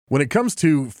When it comes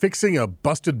to fixing a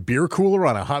busted beer cooler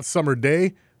on a hot summer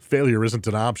day, failure isn't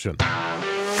an option.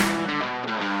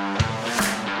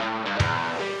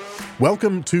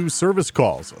 Welcome to Service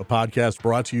Calls, a podcast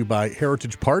brought to you by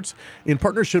Heritage Parts in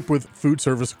partnership with Food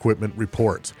Service Equipment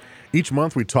Reports. Each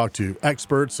month we talk to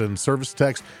experts and service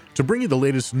techs to bring you the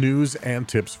latest news and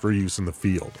tips for use in the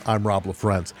field. I'm Rob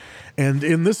LaFrentz, and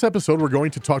in this episode we're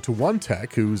going to talk to one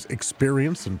tech whose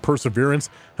experience and perseverance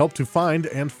helped to find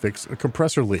and fix a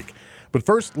compressor leak. But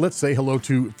first, let's say hello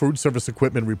to Food Service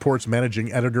Equipment Reports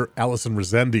Managing Editor Allison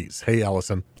Resendiz. Hey,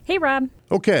 Allison. Hey, Rob.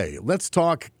 Okay, let's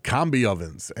talk combi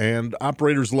ovens, and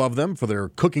operators love them for their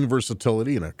cooking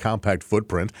versatility and a compact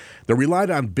footprint. They're relied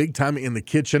on big time in the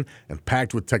kitchen and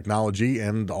packed with technology,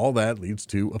 and all that leads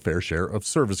to a fair share of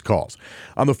service calls.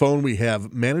 On the phone, we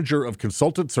have Manager of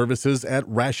Consultant Services at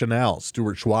Rationale,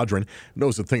 Stuart Schwadron,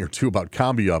 knows a thing or two about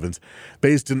combi ovens.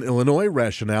 Based in Illinois,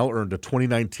 Rationale earned a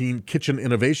 2019 Kitchen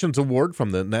Innovations Award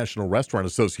from the National Restaurant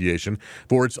Association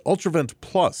for its UltraVent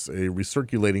Plus, a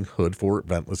recirculating hood for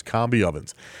ventless combi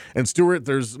ovens. And Stuart,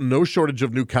 there's no shortage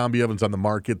of new combi ovens on the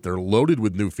market. They're loaded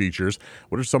with new features.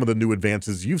 What are some of the new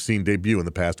advances you've seen debut in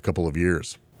the past couple of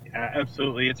years?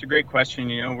 Absolutely. It's a great question.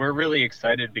 We're really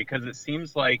excited because it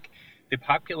seems like the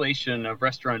population of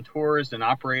restaurateurs and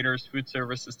operators, food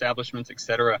service establishments,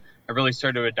 etc., have really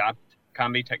started to adopt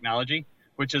combi technology,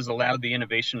 which has allowed the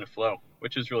innovation to flow,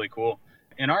 which is really cool.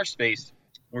 In our space,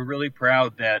 we're really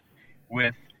proud that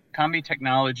with combi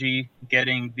technology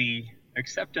getting the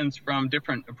acceptance from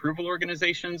different approval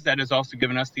organizations, that has also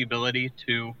given us the ability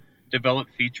to develop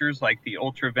features like the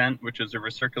UltraVent, which is a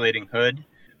recirculating hood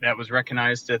that was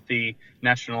recognized at the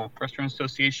National Restaurant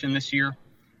Association this year.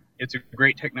 It's a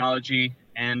great technology,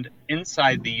 and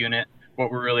inside the unit, what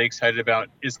we're really excited about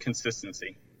is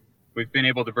consistency. We've been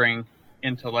able to bring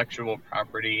intellectual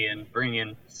property and bring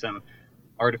in some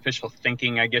artificial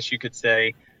thinking, I guess you could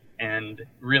say, and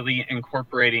really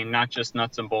incorporating not just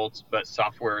nuts and bolts, but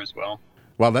software as well.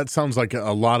 Wow, that sounds like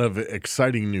a lot of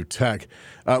exciting new tech.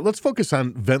 Let's focus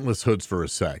on ventless hoods for a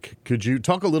sec. Could you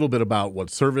talk a little bit about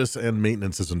what service and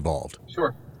maintenance is involved?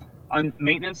 Sure. On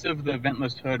maintenance of the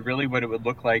ventless hood, really what it would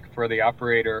look like for the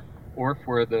operator or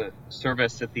for the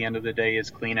service at the end of the day is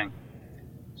cleaning.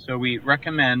 So we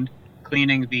recommend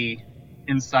cleaning the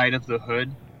inside of the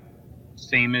hood,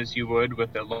 same as you would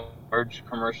with a large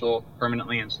commercial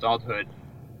permanently installed hood.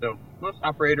 So most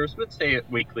operators would say it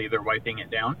weekly, they're wiping it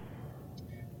down.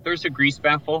 There's a grease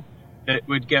baffle that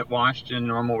would get washed in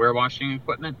normal warewashing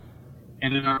equipment.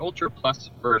 And in our UltraVent Plus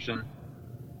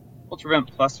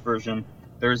version,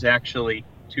 there's actually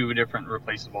two different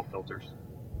replaceable filters.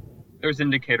 There's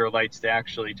indicator lights to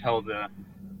actually tell the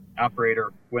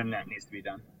operator when that needs to be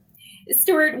done.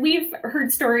 Stuart, we've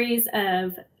heard stories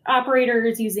of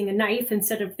operators using a knife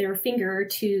instead of their finger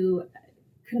to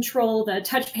control the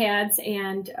touch pads.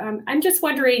 And I'm just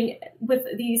wondering, with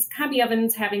these combi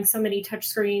ovens having so many touch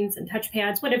screens and touch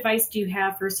pads, what advice do you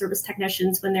have for service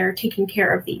technicians when they're taking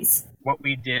care of these? What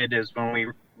we did is when we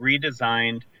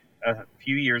redesigned a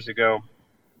few years ago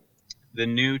the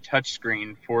new touch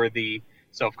screen for the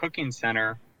self-cooking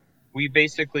center, we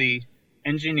basically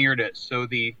engineered it so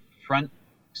the front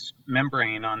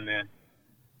membrane on the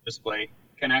display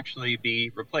can actually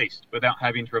be replaced without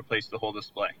having to replace the whole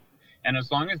display. And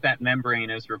as long as that membrane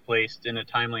is replaced in a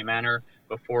timely manner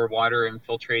before water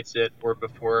infiltrates it or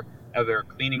before other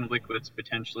cleaning liquids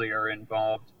potentially are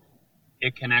involved,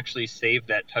 it can actually save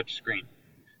that touch screen.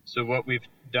 So what we've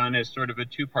done is sort of a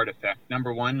two-part effect.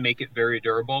 Number one, make it very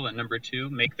durable. And number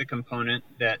two, make the component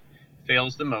that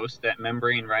fails the most, that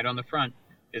membrane right on the front,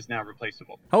 is now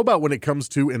replaceable. How about when it comes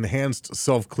to enhanced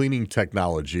self-cleaning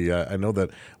technology? I know that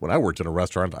when I worked in a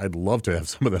restaurant, I'd love to have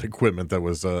some of that equipment that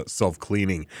was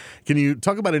self-cleaning. Can you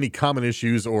talk about any common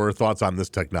issues or thoughts on this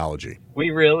technology? We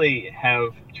really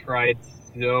have tried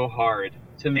so hard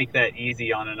to make that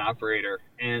easy on an operator.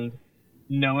 And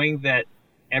knowing that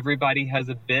everybody has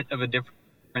a bit of a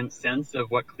different sense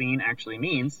of what clean actually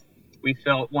means, we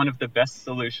felt one of the best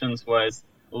solutions was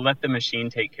let the machine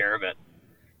take care of it.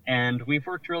 And we've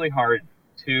worked really hard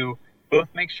to both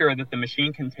make sure that the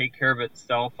machine can take care of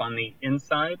itself on the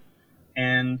inside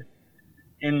and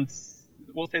in,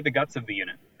 we'll say, the guts of the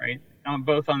unit, right?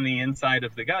 Both on the inside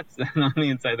of the guts and on the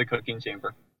inside of the cooking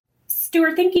chamber.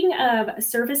 Stuart, thinking of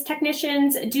service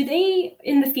technicians, do they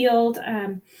in the field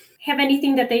have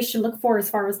anything that they should look for as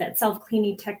far as that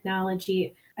self-cleaning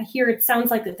technology? I hear it sounds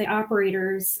like that the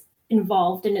operators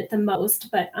involved in it the most,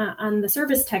 but on the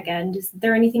service tech end, is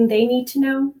there anything they need to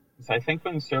know? So I think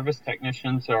when service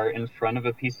technicians are in front of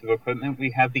a piece of equipment,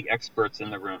 we have the experts in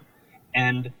the room.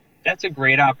 And that's a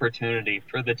great opportunity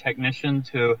for the technician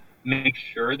to make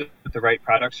sure that the right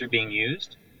products are being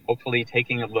used, hopefully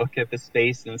taking a look at the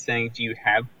space and saying, do you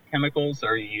have chemicals?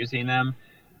 Are you using them?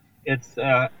 It's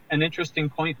an interesting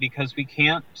point because we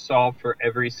can't solve for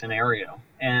every scenario.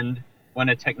 And when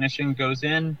a technician goes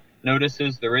in,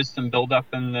 notices there is some buildup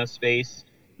in the space,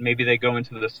 maybe they go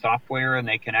into the software and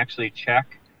they can actually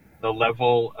check the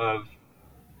level of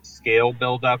scale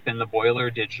buildup in the boiler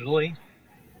digitally.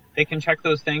 They can check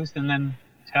those things and then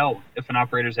tell if an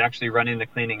operator is actually running the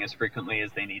cleaning as frequently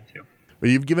as they need to. Well,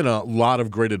 you've given a lot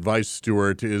of great advice,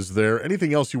 Stuart. Is there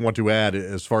anything else you want to add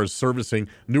as far as servicing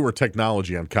newer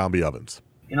technology on combi ovens?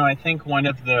 I think one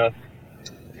of the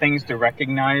things to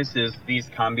recognize is these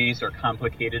combis are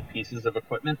complicated pieces of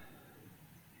equipment.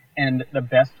 And the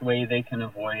best way they can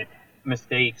avoid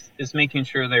mistakes is making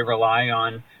sure they rely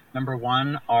on, number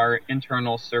one, our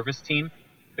internal service team.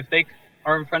 If they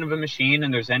are in front of a machine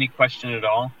and there's any question at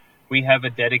all, we have a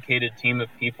dedicated team of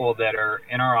people that are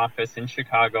in our office in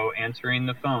Chicago answering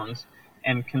the phones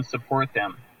and can support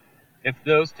them. If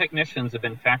those technicians have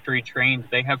been factory trained,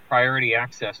 they have priority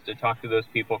access to talk to those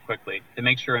people quickly to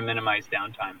make sure and minimize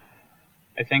downtime.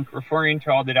 I think referring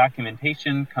to all the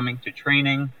documentation, coming to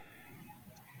training,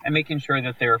 and making sure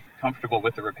that they're comfortable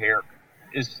with the repair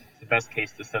is the best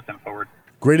case to set them forward.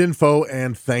 Great info,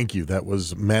 and thank you. That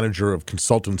was Manager of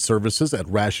Consultant Services at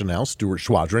Rationale, Stuart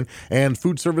Schwadron, and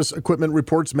Food Service Equipment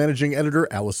Reports Managing Editor,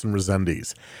 Allison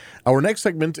Resendiz. Our next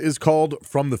segment is called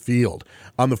From the Field.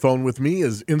 On the phone with me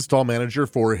is Install Manager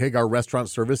for Hagar Restaurant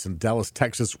Service in Dallas,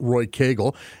 Texas, Roy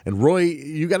Cagle. And Roy,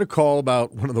 you got a call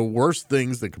about one of the worst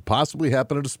things that could possibly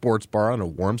happen at a sports bar on a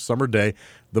warm summer day.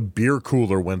 The beer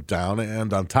cooler went down,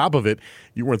 and on top of it,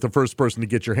 you weren't the first person to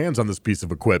get your hands on this piece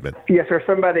of equipment. Yes, sir.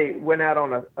 Somebody went out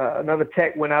on another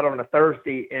tech went out on a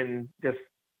Thursday and just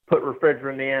put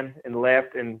refrigerant in and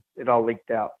left, and it all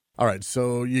leaked out. All right,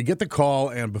 so you get the call,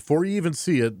 and before you even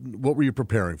see it, what were you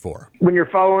preparing for? When you're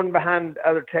following behind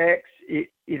other techs,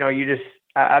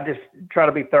 I just try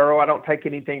to be thorough. I don't take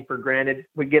anything for granted.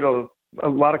 We get a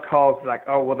lot of calls like,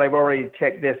 oh, well, they've already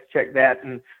checked this, checked that,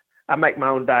 and I make my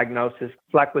own diagnosis.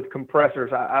 Like with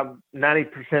compressors, I'm 90%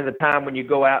 of the time when you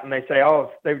go out and they say,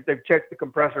 oh, they've checked the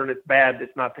compressor and it's bad,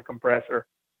 it's not the compressor.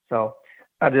 So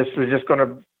I was just going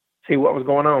to see what was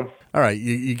going on. All right,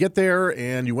 you get there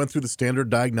and you went through the standard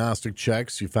diagnostic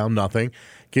checks. You found nothing.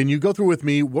 Can you go through with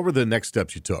me, what were the next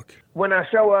steps you took? When I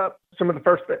show up, the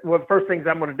first things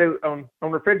I'm going to do on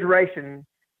refrigeration,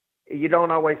 you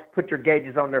don't always put your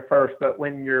gauges on there first, but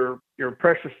when your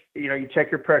pressure, you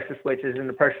check your pressure switches and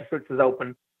the pressure switch is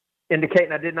open,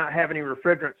 indicating I did not have any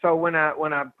refrigerant. So when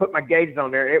I put my gauges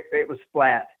on there, it was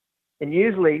flat. And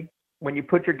usually when you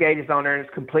put your gauges on there and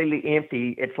it's completely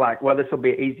empty, it's like, well, this will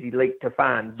be an easy leak to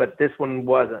find, but this one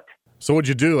wasn't. So what'd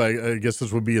you do? I guess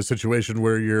this would be a situation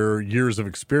where your years of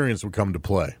experience would come to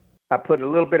play. I put a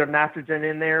little bit of nitrogen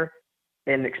in there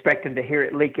and expecting to hear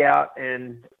it leak out,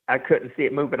 and I couldn't see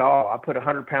it move at all. I put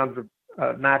 100 pounds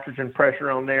of nitrogen pressure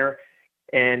on there,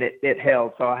 and it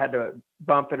held. So I had to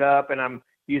bump it up, and I'm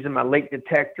using my leak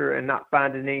detector and not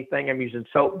finding anything. I'm using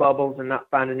soap bubbles and not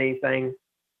finding anything.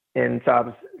 And so I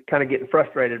was kind of getting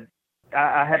frustrated.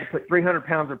 I had to put 300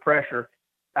 pounds of pressure.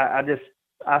 I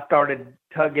started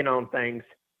tugging on things,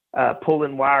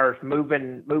 pulling wires,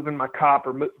 moving my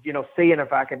copper, seeing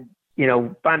if I could,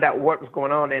 find out what was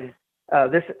going on. And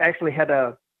this actually had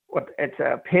it's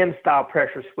a pin style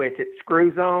pressure switch. It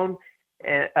screws on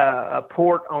and a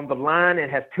port on the line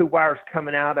and has two wires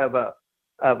coming out of a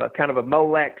kind of a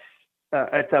Molex.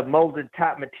 It's a molded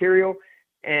type material.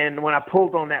 And when I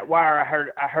pulled on that wire,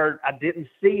 I heard I didn't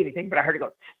see anything, but I heard it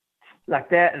go like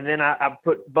that. And then I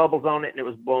put bubbles on it and it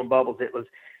was blowing bubbles. It was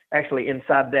actually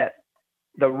inside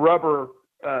the rubber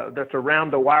that's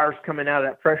around the wires coming out of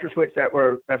that pressure switch.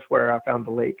 That's where I found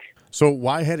the leak. So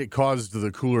why had it caused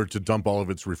the cooler to dump all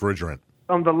of its refrigerant?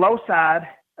 On the low side,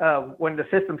 when the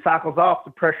system cycles off,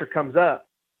 the pressure comes up.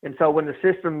 And so when the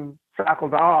system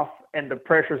cycles off and the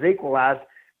pressure's equalized,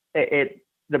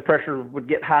 the pressure would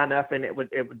get high enough and it would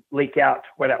leak out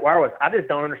where that wire was. I just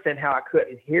don't understand how I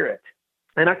couldn't hear it.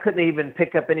 And I couldn't even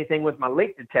pick up anything with my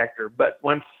leak detector. But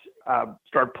once I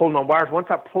started pulling on wires, once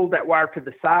I pulled that wire to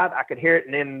the side, I could hear it.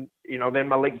 And then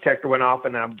my leak detector went off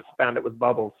and I found it was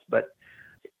bubbles. But,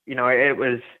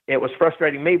 it was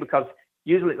frustrating me because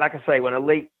usually, like I say,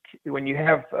 when you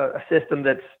have a system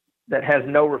that has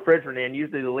no refrigerant in,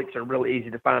 usually the leaks are really easy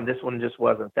to find. This one just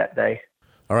wasn't that day.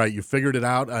 All right, you figured it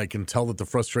out. I can tell that the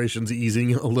frustration's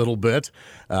easing a little bit.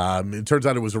 It turns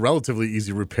out it was a relatively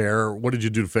easy repair. What did you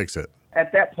do to fix it?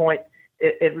 At that point,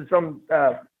 it was from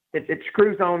it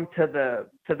screws on to the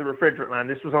refrigerant line.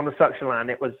 This was on the suction line.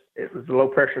 It was a low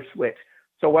pressure switch.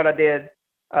 So what I did,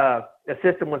 the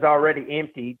system was already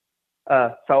emptied.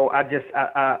 So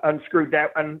I unscrewed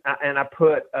that and I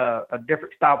put a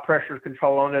different style pressure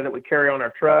control on there that we carry on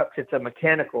our trucks. It's a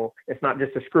mechanical. It's not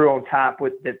just a screw on top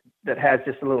that has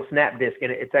just a little snap disc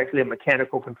in it. It's actually a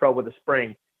mechanical control with a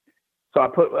spring. So I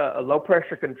put a low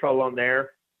pressure control on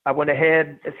there. I went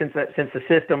ahead since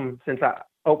I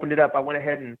opened it up. I went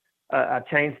ahead and I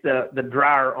changed the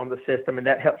dryer on the system, and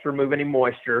that helps remove any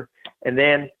moisture. And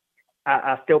then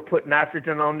I still put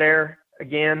nitrogen on there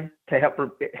again to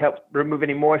help remove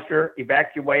any moisture,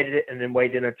 evacuated it, and then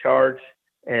weighed in a charge,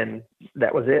 and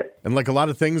that was it. And like a lot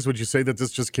of things, would you say that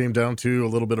this just came down to a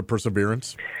little bit of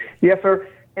perseverance? Yes, sir.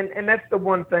 And that's the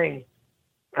one thing.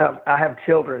 I have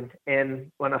children,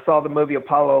 and when I saw the movie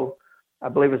Apollo, I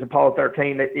believe it was Apollo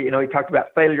 13, that, he talked about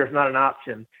failure is not an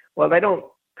option. Well, they don't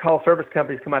call service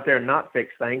companies to come out there and not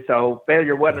fix things. So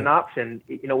failure wasn't an option.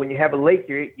 When you have a leak,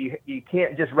 you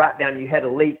can't just write down you had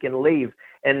a leak and leave.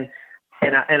 And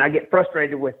I get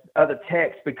frustrated with other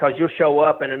techs because you'll show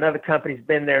up and another company's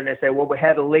been there and they say, well, we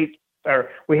had a leak or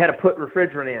we had to put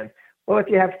refrigerant in. Well, if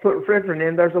you have to put refrigerant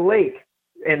in, there's a leak,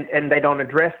 and they don't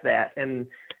address that. And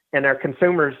our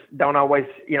consumers don't always,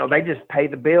 they just pay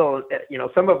the bill.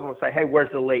 Some of them will say, hey,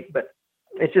 where's the leak? But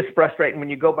it's just frustrating when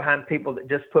you go behind people that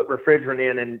just put refrigerant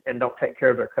in and don't take care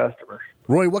of their customers.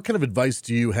 Roy, what kind of advice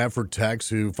do you have for techs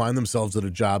who find themselves at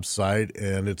a job site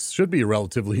and it should be a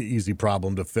relatively easy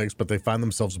problem to fix, but they find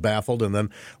themselves baffled and then,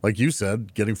 like you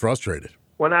said, getting frustrated?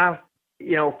 When I,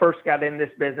 first got in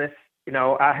this business,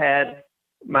 I had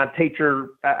my teacher,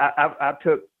 I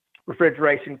took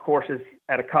refrigeration courses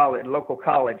at a local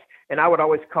college, and I would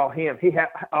always call him. He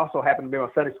also happened to be my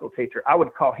Sunday school teacher. I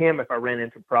would call him if I ran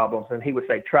into problems, and he would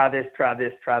say, try this, try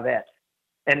this, try that.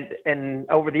 And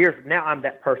over the years, now I'm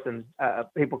that person.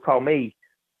 People call me,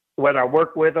 whether I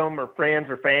work with them or friends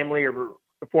or family or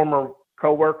former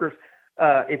coworkers.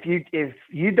 If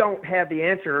you don't have the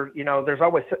answer, there's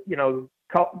always,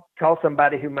 call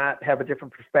somebody who might have a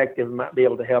different perspective and might be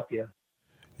able to help you.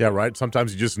 Yeah, right.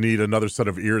 Sometimes you just need another set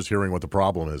of ears hearing what the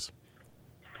problem is.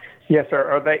 Yes,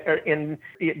 sir. Or they are in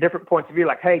different points of view,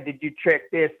 like, hey, did you check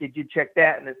this? Did you check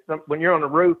that? And when you're on the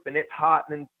roof and it's hot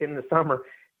in the summer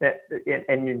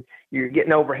and you're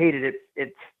getting overheated,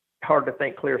 it's hard to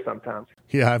think clear sometimes.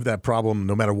 Yeah, I have that problem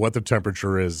no matter what the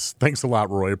temperature is. Thanks a lot,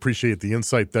 Roy. Appreciate the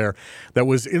insight there. That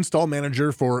was install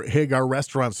manager for Hagar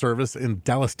Restaurant Service in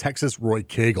Dallas, Texas, Roy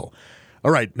Cagle. All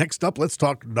right, next up, let's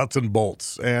talk nuts and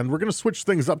bolts. And we're going to switch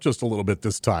things up just a little bit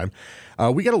this time.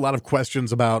 We get a lot of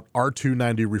questions about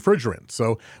R290 refrigerant,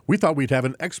 so we thought we'd have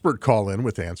an expert call in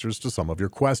with answers to some of your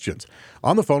questions.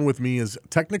 On the phone with me is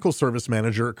Technical Service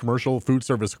Manager, Commercial Food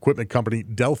Service Equipment Company,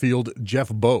 Delfield, Jeff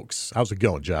Boakes. How's it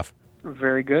going, Jeff?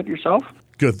 Very good. Yourself?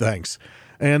 Good, thanks.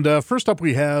 And first up,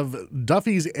 we have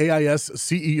Duffy's AIS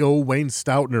CEO, Wayne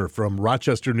Stoutner from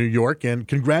Rochester, New York. And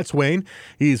congrats, Wayne.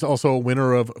 He's also a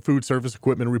winner of Food Service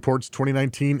Equipment Report's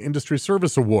 2019 Industry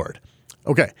Service Award.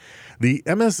 Okay, the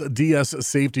MSDS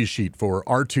safety sheet for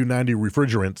R290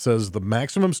 refrigerant says the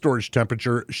maximum storage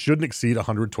temperature shouldn't exceed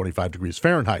 125 degrees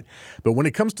Fahrenheit. But when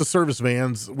it comes to service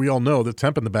vans, we all know the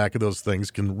temp in the back of those things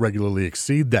can regularly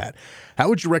exceed that. How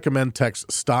would you recommend techs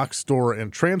stock, store,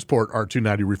 and transport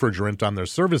R290 refrigerant on their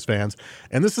service vans?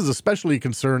 And this is especially a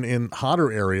concern in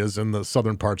hotter areas in the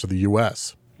southern parts of the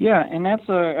U.S. Yeah, and that's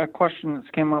a question that's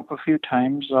came up a few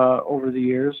times over the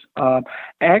years.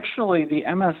 Actually, the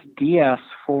MSDS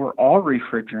for all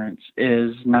refrigerants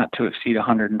is not to exceed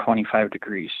 125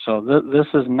 degrees. So this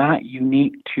is not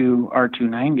unique to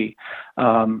R290.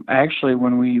 Actually,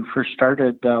 when we first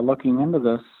started looking into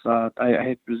this,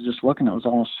 I was just looking, it was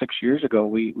almost 6 years ago,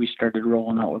 we started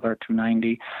rolling out with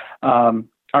R290.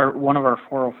 One of our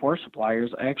 404 suppliers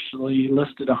actually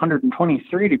listed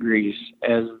 123 degrees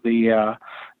as the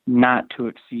not to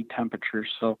exceed temperature.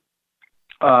 So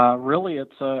really,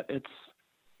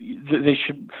 they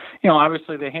should,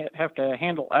 obviously they have to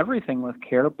handle everything with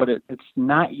care, but it's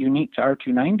not unique to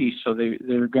R290. So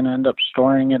they're going to end up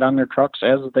storing it on their trucks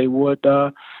as they would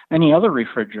any other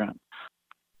refrigerant.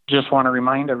 Just want to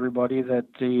remind everybody that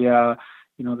the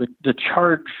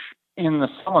charge in the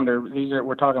cylinder,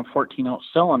 we're talking 14-ounce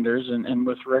cylinders, and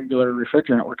with regular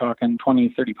refrigerant, we're talking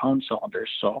 20, 30-pound cylinders.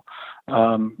 So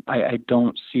I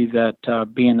don't see that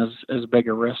being as big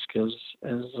a risk as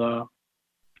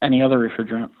any other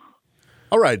refrigerant.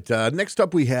 All right, next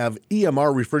up we have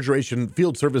EMR Refrigeration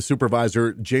Field Service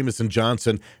Supervisor Jameson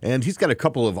Johnson, and he's got a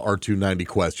couple of R290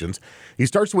 questions. He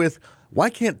starts with, why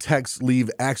can't techs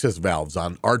leave access valves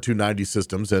on R290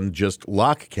 systems and just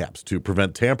lock caps to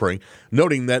prevent tampering,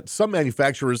 noting that some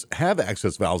manufacturers have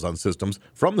access valves on systems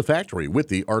from the factory with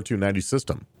the R290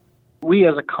 system? We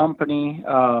as a company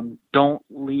don't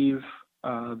leave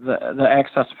the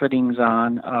access fittings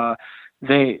on.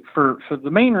 For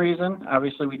the main reason,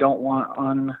 obviously, we don't want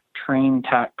untrained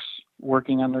techs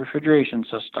working on the refrigeration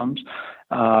systems.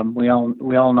 We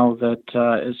all know that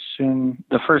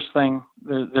the first thing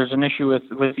there's an issue with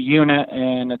the unit,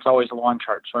 and it's always a lawn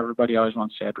charge. So everybody always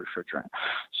wants to add refrigerant.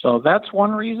 So that's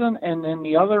one reason, and then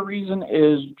the other reason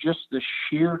is just the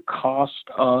sheer cost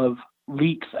of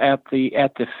leaks at the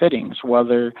fittings,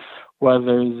 whether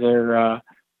they're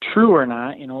true or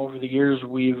not. Over the years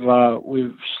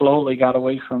we've slowly got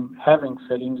away from having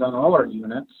fittings on all our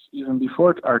units, even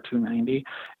before R290,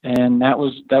 and that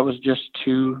was just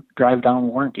to drive down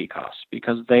warranty costs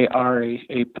because they are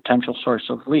a potential source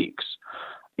of leaks.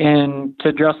 And to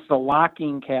address the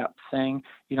locking cap thing,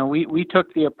 we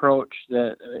took the approach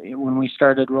that when we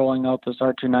started rolling out this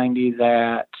R290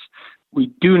 that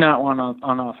we do not want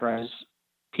unauthorized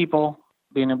people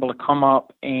being able to come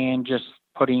up and just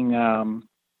putting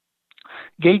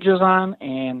gauges on,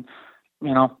 and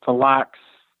the locks,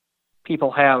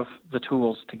 people have the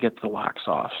tools to get the locks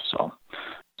off. So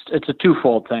it's a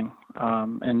twofold thing,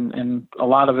 and a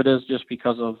lot of it is just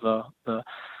because of the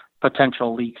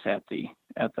potential leaks at the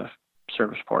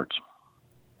service ports.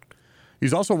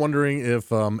 He's also wondering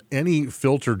if any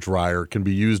filter dryer can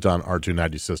be used on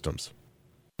R290 systems.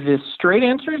 The straight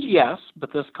answer is yes,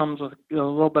 but this comes with a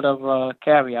little bit of a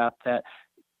caveat that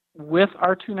with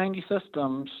R290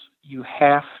 systems, you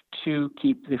have to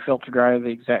keep the filter dryer the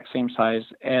exact same size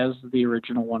as the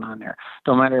original one on there.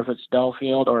 Don't matter if it's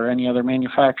Delfield or any other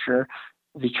manufacturer,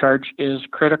 the charge is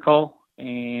critical,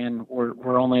 and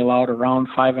we're only allowed around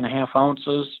 5.5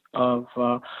 ounces of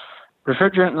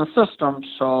refrigerant in the system.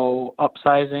 So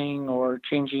upsizing or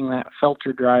changing that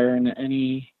filter dryer in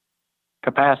any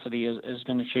capacity is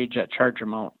going to change that charge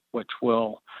amount, which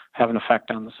will have an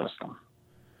effect on the system.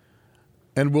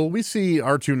 And will we see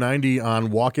R290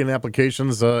 on walk-in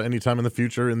applications anytime in the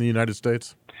future in the United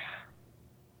States?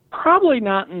 Probably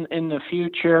not in the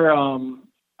future.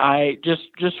 I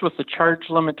just with the charge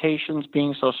limitations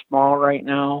being so small right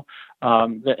now,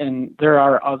 and there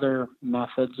are other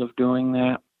methods of doing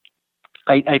that.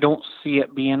 I don't see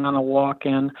it being on a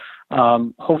walk-in.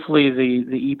 Hopefully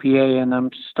the EPA and them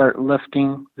start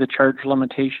lifting the charge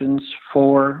limitations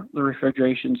for the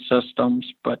refrigeration systems.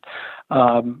 But,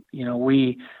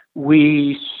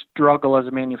 we struggle as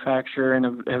a manufacturer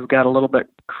and have got a little bit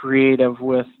creative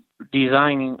with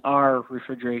designing our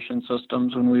refrigeration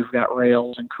systems when we've got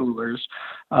rails and coolers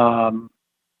to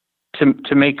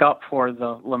make up for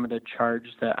the limited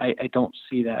charge that I don't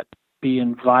see that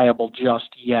being viable just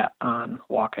yet on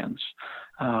walk-ins.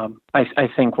 I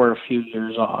think we're a few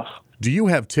years off. Do you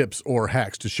have tips or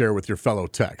hacks to share with your fellow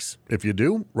techs? If you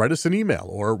do, write us an email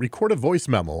or record a voice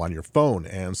memo on your phone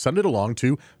and send it along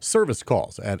to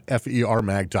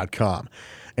servicecalls@fermag.com.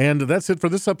 And that's it for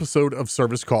this episode of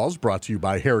Service Calls, brought to you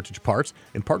by Heritage Parts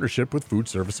in partnership with Food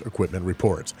Service Equipment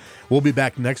Reports. We'll be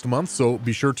back next month, so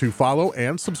be sure to follow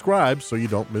and subscribe so you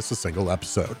don't miss a single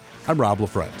episode. I'm Rob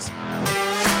LaFrentz.